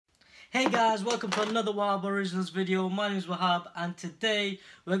Hey guys, welcome to another WahabOriginalz video. My name is Wahab and today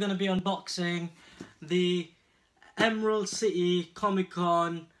we're going to be unboxing the Emerald City Comic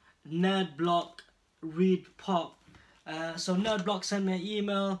Con Nerd Block ReedPop. So Nerd Block sent me an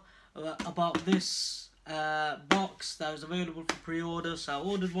email about this box that was available for pre-order. So I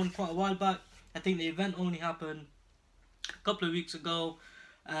ordered one quite a while back. I think the event only happened a couple of weeks ago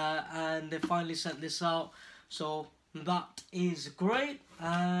and they finally sent this out. So that is great,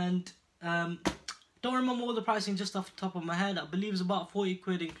 and don't remember all the pricing just off the top of my head. I believe it's about 40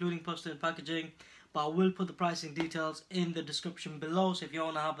 quid including postage and packaging, but I will put the pricing details in the description below, so if you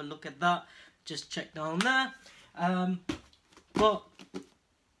want to have a look at that, just check down there. But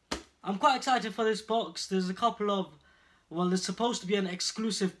I'm quite excited for this box. There's a couple of, well, there's supposed to be an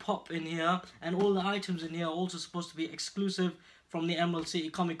exclusive pop in here, and all the items in here are also supposed to be exclusive from the Emerald City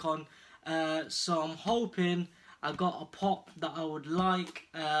Comic Con. So I'm hoping I got a pop that I would like.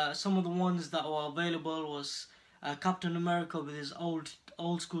 Some of the ones that were available was Captain America with his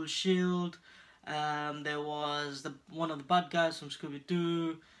old school shield. There was one of the bad guys from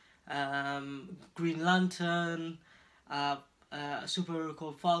Scooby-Doo, Green Lantern, a superhero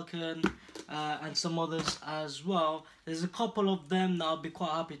called Falcon, and some others as well. There's a couple of them that I'll be quite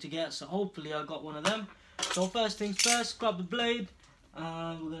happy to get, so hopefully I got one of them. So first things first, grab the blade,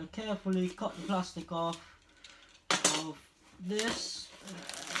 and we're going to carefully cut the plastic off of this,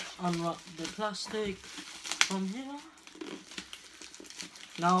 unwrap the plastic from here.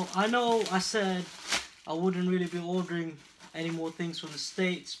 Now I know I said I wouldn't really be ordering any more things from the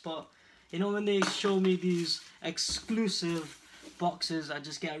States, but you know, when they show me these exclusive boxes, I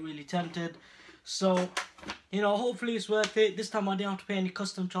just get really tempted. So you know, hopefully it's worth it. This time I didn't have to pay any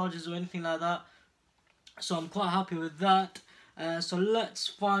custom charges or anything like that, so I'm quite happy with that. So let's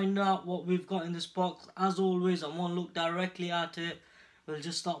find out what we've got in this box. As always, I won't look directly at it. We'll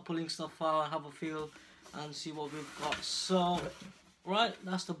just start pulling stuff out and have a feel and see what we've got. So, right,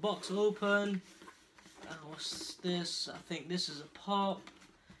 that's the box open. What's this? I think this is a pop.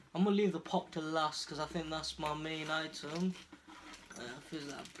 I'm going to leave the pop to last because I think that's my main item. Feels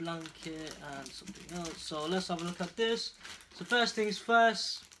like a blanket and something else. So let's have a look at this. So first things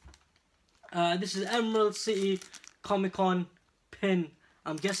first. This is Emerald City Comic Con pin.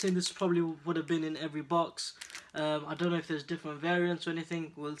 I'm guessing this probably would have been in every box. I don't know if there's different variants or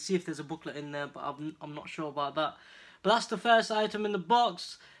anything. We'll see if there's a booklet in there, but I'm not sure about that. But that's the first item in the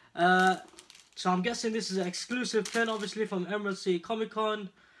box. So I'm guessing this is an exclusive pin, obviously, from Emerald City Comic Con,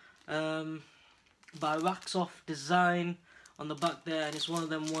 by Wax Off Design on the back there, and it's one of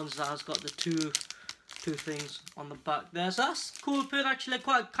them ones that has got the two things on the back there. So that's a cool pin, actually.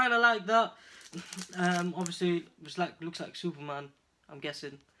 I kind of like that. Obviously it's looks like Superman, I'm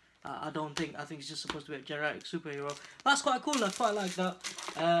guessing. I think it's just supposed to be a generic superhero. That's quite cool. I quite like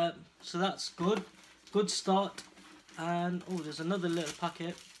that. So that's good start. And oh, there's another little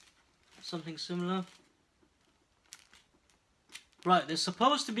packet, something similar. Right, there's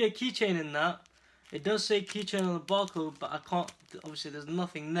supposed to be a keychain in that. It does say keychain on the barcode, but I can't, obviously there's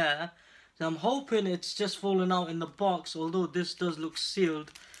nothing there. So I'm hoping it's just fallen out in the box, although this does look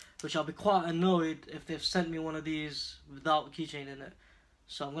sealed, which I'll be quite annoyed if they've sent me one of these without a keychain in it.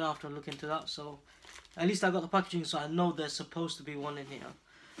 So I'm going to have to look into that. So at least I got the packaging, so I know there's supposed to be one in here.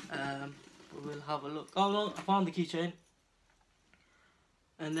 We'll have a look. Oh no, I found the keychain.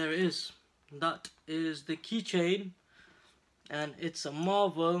 And there it is. That is the keychain. And it's a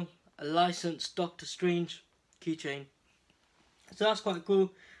Marvel, a licensed Doctor Strange keychain. So that's quite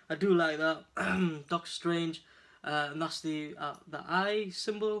cool. I do like that. Doctor Strange. And that's the eye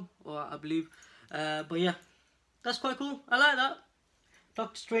symbol, or I believe. But yeah, that's quite cool. I like that.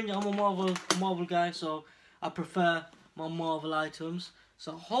 Doctor Strange. I'm a Marvel guy, so I prefer my Marvel items.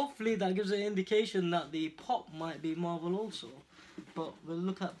 So hopefully that gives an indication that the pop might be Marvel also. But we'll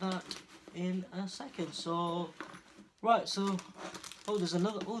look at that in a second. So right, so there's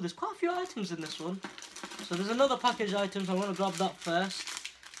another. Oh, there's quite a few items in this one. So there's another package item. So I'm gonna grab that first.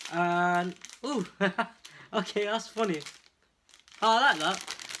 And ooh. Okay, that's funny. Oh, I like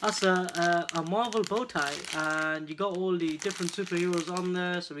that. That's a Marvel bow tie, and you got all the different superheroes on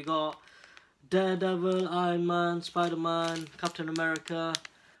there. So we got Daredevil, Iron Man, Spider-Man, Captain America,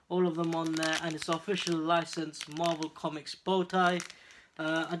 all of them on there, and it's official licensed Marvel Comics bow tie.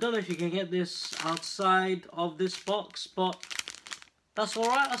 I don't know if you can get this outside of this box, but that's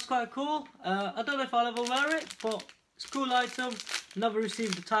alright. That's quite cool. I don't know if I'll ever wear it, but it's a cool item. Never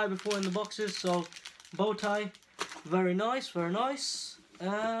received a tie before in the boxes, so bow tie, very nice, very nice.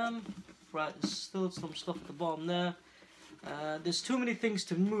 Right, there's still some stuff at the bottom there. There's too many things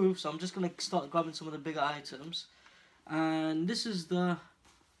to move, so I'm just going to start grabbing some of the bigger items. And this is the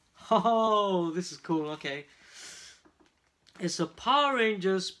Oh, this is cool. Okay, it's a Power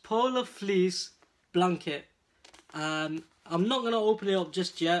Rangers Polar Fleece blanket. I'm not gonna open it up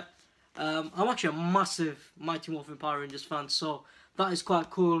just yet. I'm actually a massive Mighty Morphin Power Rangers fan, so that is quite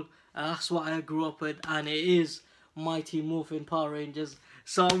cool. That's what I grew up with, and it is Mighty Morphin Power Rangers.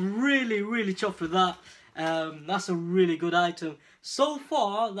 So I'm really chuffed with that. That's a really good item. So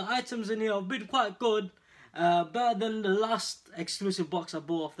far, the items in here have been quite good. Better than the last exclusive box I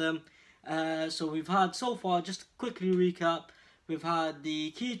bought of them. So we've had so far, just to quickly recap, we've had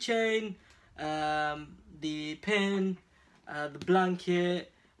the keychain, the pin, the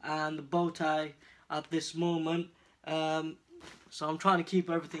blanket, and the bow tie at this moment. So I'm trying to keep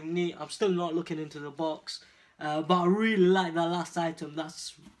everything neat. I'm still not looking into the box, but I really like that last item.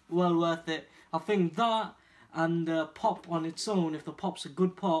 That's well worth it. I think that and the pop on its own, if the pop's a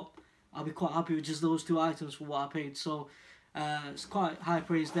good pop, I'll be quite happy with just those two items for what I paid. So it's quite high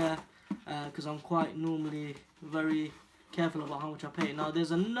praise there, because I'm quite normally very careful about how much I pay. Now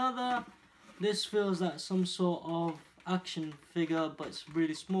there's another, this feels like some sort of action figure, but it's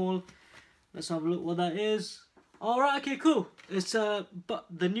really small. Let's have a look what that is. Alright, okay, cool. It's the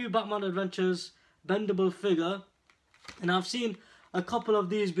new Batman Adventures bendable figure, and I've seen a couple of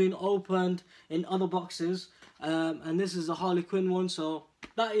these being opened in other boxes, and this is a Harley Quinn one, so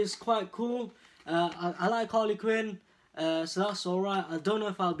that is quite cool. I like Harley Quinn, so that's alright. I don't know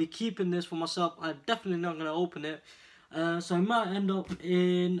if I'll be keeping this for myself. I'm definitely not going to open it, so I might end up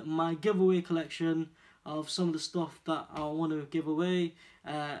in my giveaway collection of some of the stuff that I want to give away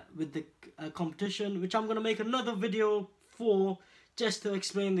with the competition, which I'm going to make another video for, just to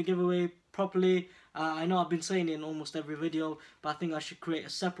explain the giveaway properly. I know I've been saying it in almost every video, but I think I should create a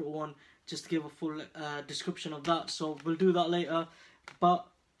separate one just to give a full description of that, so we'll do that later. But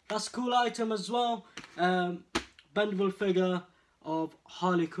that's a cool item as well. Bendable figure of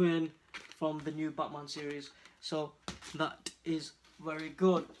Harley Quinn from the new Batman series, so that is very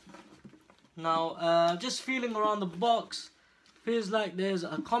good. Now, just feeling around the box, feels like there's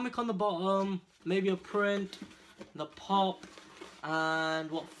a comic on the bottom, maybe a print, the pop,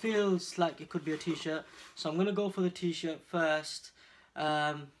 and what feels like it could be a t-shirt. So I'm going to go for the t-shirt first,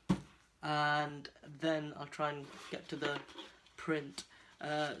 and then I'll try and get to the print.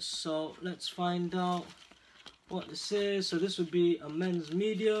 So let's find out what this is. So this would be a men's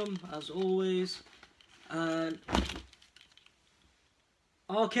medium, as always, and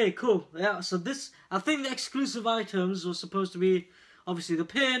okay, cool. Yeah, so this, I think the exclusive items were supposed to be obviously the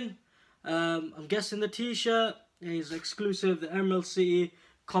pin, I'm guessing the t-shirt is exclusive, the Emerald City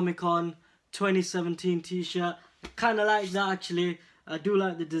Comic Con 2017 t-shirt. Kind of like that actually. I do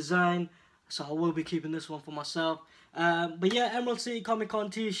like the design, so I will be keeping this one for myself. But yeah, Emerald City Comic Con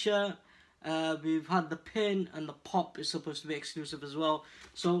t-shirt. We've had the pin, and the pop is supposed to be exclusive as well.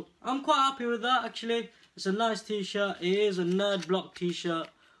 So I'm quite happy with that actually. It's a nice t-shirt. It is a Nerd Block t-shirt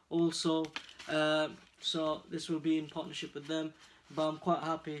also. So this will be in partnership with them. But I'm quite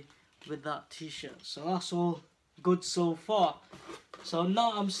happy with that t-shirt. So that's all good so far. So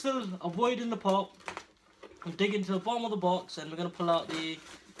now I'm still avoiding the pop. I'm digging to the bottom of the box, and we're going to pull out the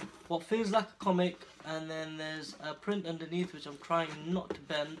what feels like a comic. And then there's a print underneath, which I'm trying not to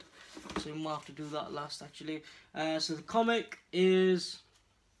bend. So we might have to do that last actually. So the comic is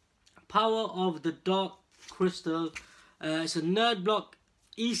Power of the Dark Crystal. It's a Nerd Block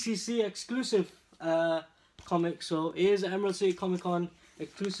ECC exclusive comic, so it is an Emerald City Comic Con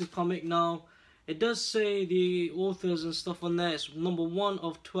exclusive comic. Now it does say the authors and stuff on there. It's number 1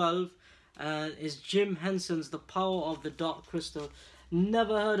 of 12, and it's Jim Henson's The Power of the Dark Crystal.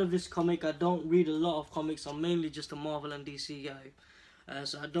 Never heard of this comic. I don't read a lot of comics. I'm mainly just a Marvel and DC guy,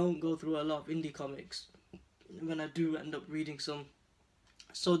 so I don't go through a lot of indie comics. When I do end up reading some,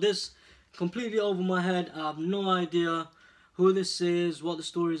 so this completely over my head. I have no idea who this is, what the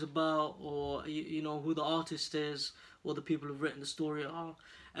story is about, or you know who the artist is, or the people who've written the story are.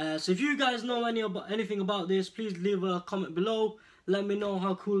 So if you guys know anything about this, please leave a comment below. Let me know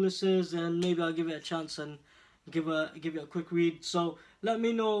how cool this is, and maybe I'll give it a chance and give it a quick read. So let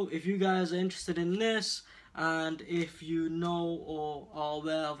me know if you guys are interested in this, and if you know or are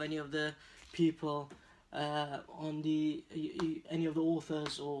aware of any of the people on the any of the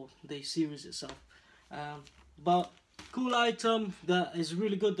authors or the series itself. But cool item that is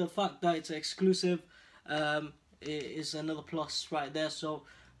really good. The fact that it's exclusive is another plus right there. So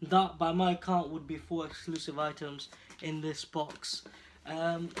that by my count would be 4 exclusive items in this box.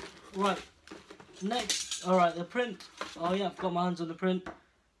 Right, next, alright, the print. Oh yeah, I've got my hands on the print.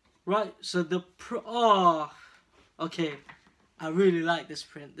 Right, so the okay, I really like this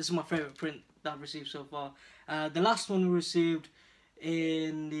print. This is my favourite print that I've received so far. The last one we received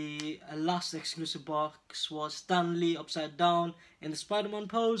in last exclusive box was Stan Lee upside down in the Spider-Man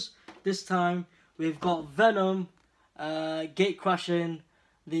pose. This time we've got Venom gate crashing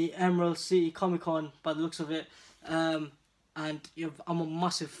the Emerald City Comic Con by the looks of it. And I'm a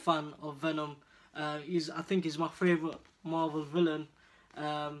massive fan of Venom. I think he's my favourite Marvel villain,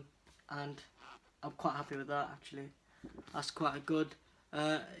 and I'm quite happy with that actually. That's quite good.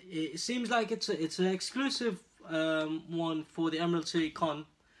 It seems like it's an exclusive one for the Emerald City Con,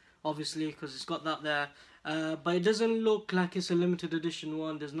 obviously, because it's got that there. But it doesn't look like it's a limited edition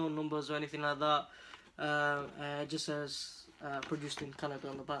one. There's no numbers or anything like that. It just says produced in Canada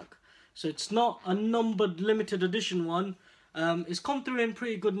on the back. So it's not a numbered limited edition one. It's come through in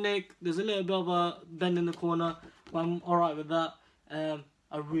pretty good nick. There's a little bit of a bend in the corner, but I'm alright with that.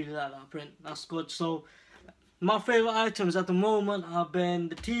 I really like that print. That's good. So my favourite items at the moment have been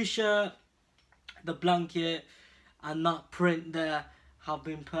the t-shirt, the blanket, and that print there have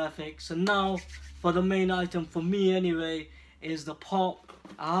been perfect. So now for the main item for me anyway is the pop.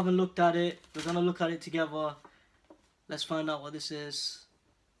 I haven't looked at it. We're gonna look at it together. Let's find out what this is.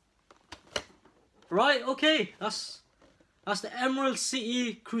 Right, okay, that's the Emerald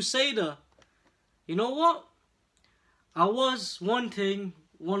City Crusader. You know what? I was wanting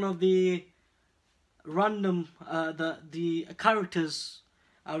one of the random the characters.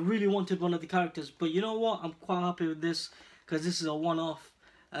 I really wanted one of the characters, but you know what? I'm quite happy with this because this is a one-off.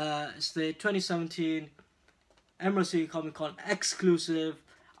 It's the 2017 Emerald City Comic Con exclusive,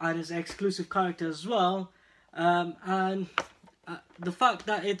 and it's exclusive character as well. And the fact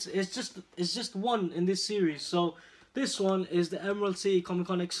that it's just one in this series. So this one is the Emerald City Comic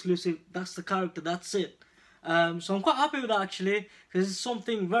Con exclusive. That's the character. That's it. So I'm quite happy with that actually, because it's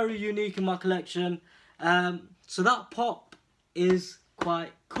something very unique in my collection. So that pop is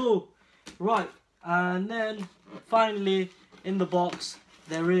quite cool. Right, and then finally in the box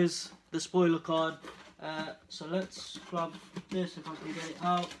there is the spoiler card. So let's grab this if I can get it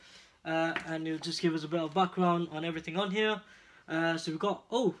out, and it'll just give us a bit of background on everything on here. So we've got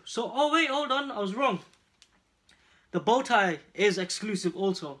oh wait, hold on, I was wrong. The bow tie is exclusive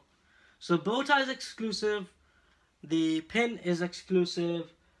also. So bow tie is exclusive, the pin is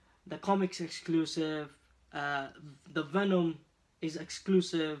exclusive, the comics exclusive, the Venom is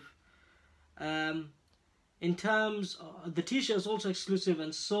exclusive. In terms of the t-shirt is also exclusive,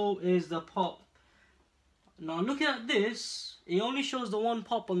 and so is the pop. Now looking at this, it only shows the one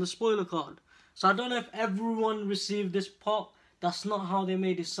pop on the spoiler card. So I don't know if everyone received this pop. That's not how they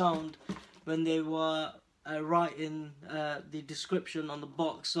made it sound when they were writing the description on the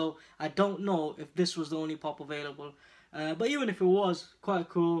box. So I don't know if this was the only pop available. But even if it was, quite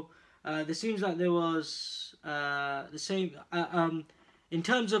cool. There seems like there was the same in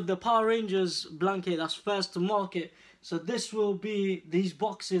terms of the Power Rangers blanket, that's first to market. So this will be, these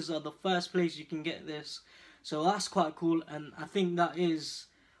boxes are the first place you can get this. So that's quite cool, and I think that is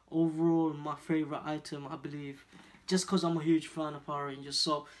overall my favourite item, I believe. Just because I'm a huge fan of Power Rangers.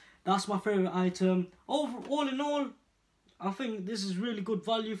 So that's my favourite item. All in all, I think this is really good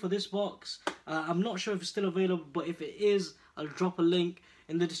value for this box. I'm not sure if it's still available, but if it is, I'll drop a link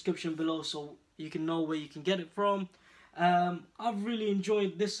in the description below so you can know where you can get it from. I've really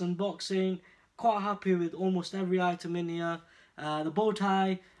enjoyed this unboxing. Quite happy with almost every item in here. The bow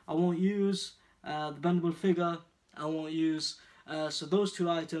tie I won't use. The bendable figure I won't use. So those two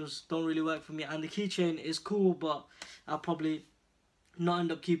items don't really work for me. And the keychain is cool, but I'll probably not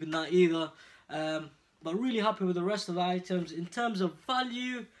end up keeping that either. But really happy with the rest of the items. In terms of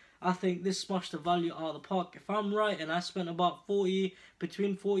value, I think this smashed the value out of the park. If I'm right, and I spent about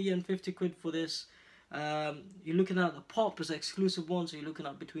between 40 and 50 quid for this. You're looking at the pop is exclusive one, so you're looking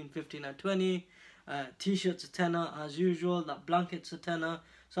at between 15 and 20. T-shirts a tenner as usual. That blanket's a tenner.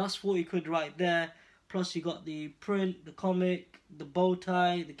 So that's 40 quid right there. Plus you got the print, the comic, the bow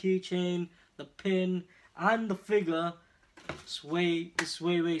tie, the keychain, the pin, and the figure. It's way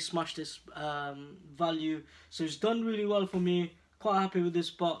smashed this value. So it's done really well for me. Quite happy with this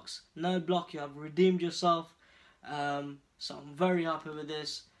box. Nerd Block, you have redeemed yourself. So I'm very happy with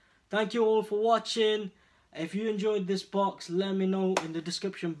this. Thank you all for watching. If you enjoyed this box, let me know in the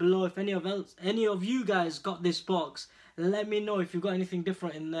description below. If any of you guys got this box, let me know if you've got anything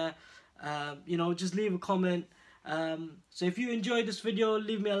different in there. You know, just leave a comment. So if you enjoyed this video,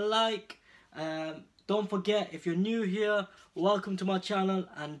 leave me a like. Don't forget, if you're new here, welcome to my channel,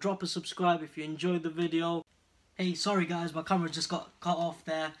 and drop a subscribe if you enjoyed the video. Hey, sorry guys, my camera just got cut off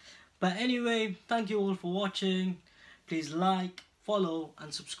there. But anyway, thank you all for watching. Please like, follow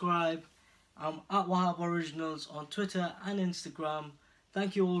and subscribe. I'm at WahabOriginalz on Twitter and Instagram.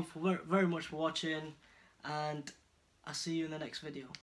 Thank you all for very much for watching, and I'll see you in the next video.